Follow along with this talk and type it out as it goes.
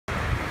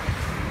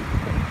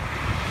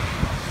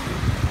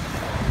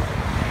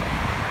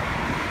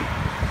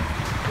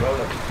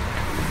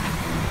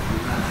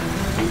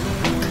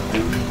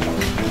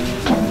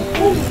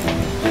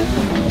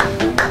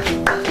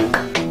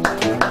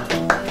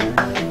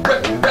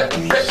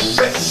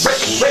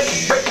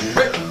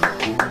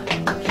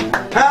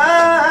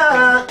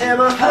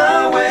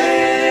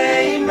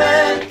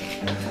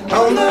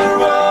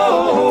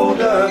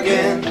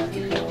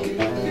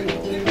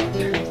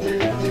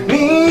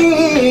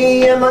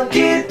my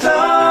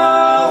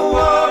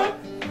guitar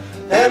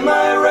and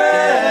my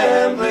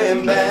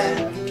rambling band.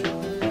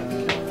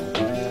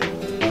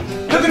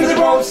 Looking at the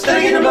road,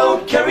 steady in the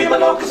road, carrying my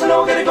load, cause I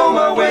know I gotta go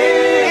my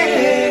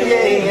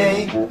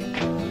way.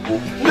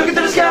 Looking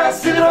to the sky,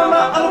 sitting on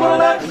my, I don't wanna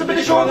die, cause I'm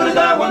pretty sure I'm gonna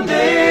die one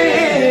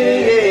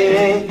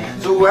day.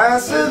 So I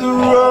said the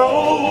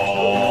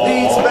road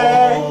leads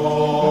back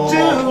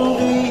to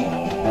thee.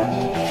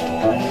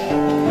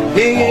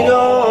 It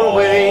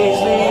always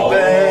leads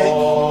back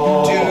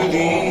to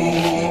thee.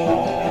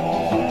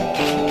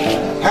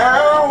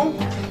 How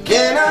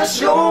can I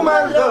show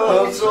my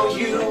love so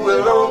you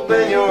will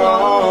open your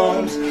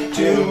arms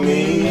to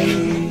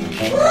me?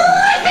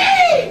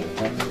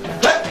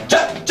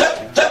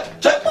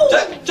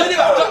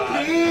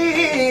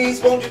 Please,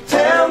 won't you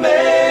tell me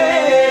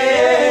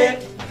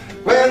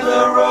where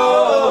the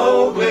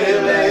road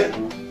will end?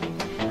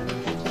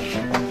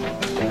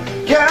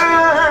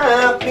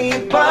 Got me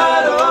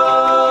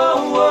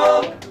bottled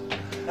up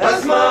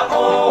as my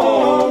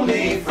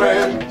only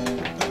friend.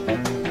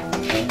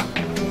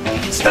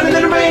 Standing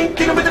in the rain,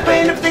 dealing with the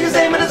pain, everything is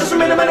same, and it doesn't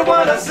really matter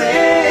what I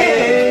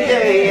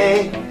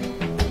say.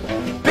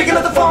 Picking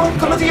up the phone,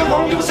 calling to your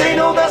home, you will say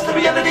no, that's the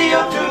reality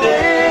of today.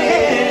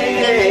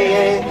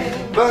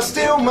 But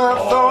still my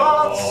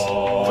thoughts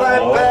fly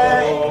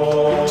back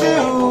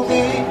to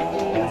thee.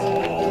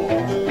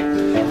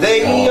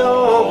 They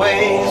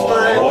always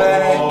fly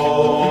back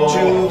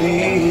to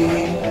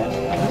thee.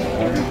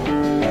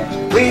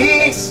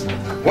 Please,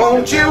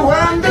 won't you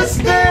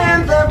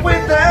understand that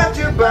without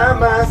you by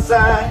my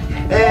side,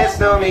 there's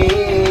no me.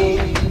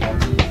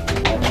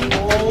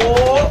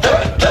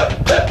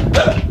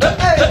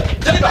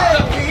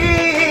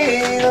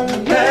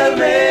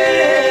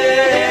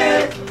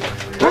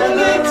 When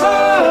the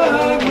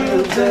time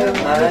will tell,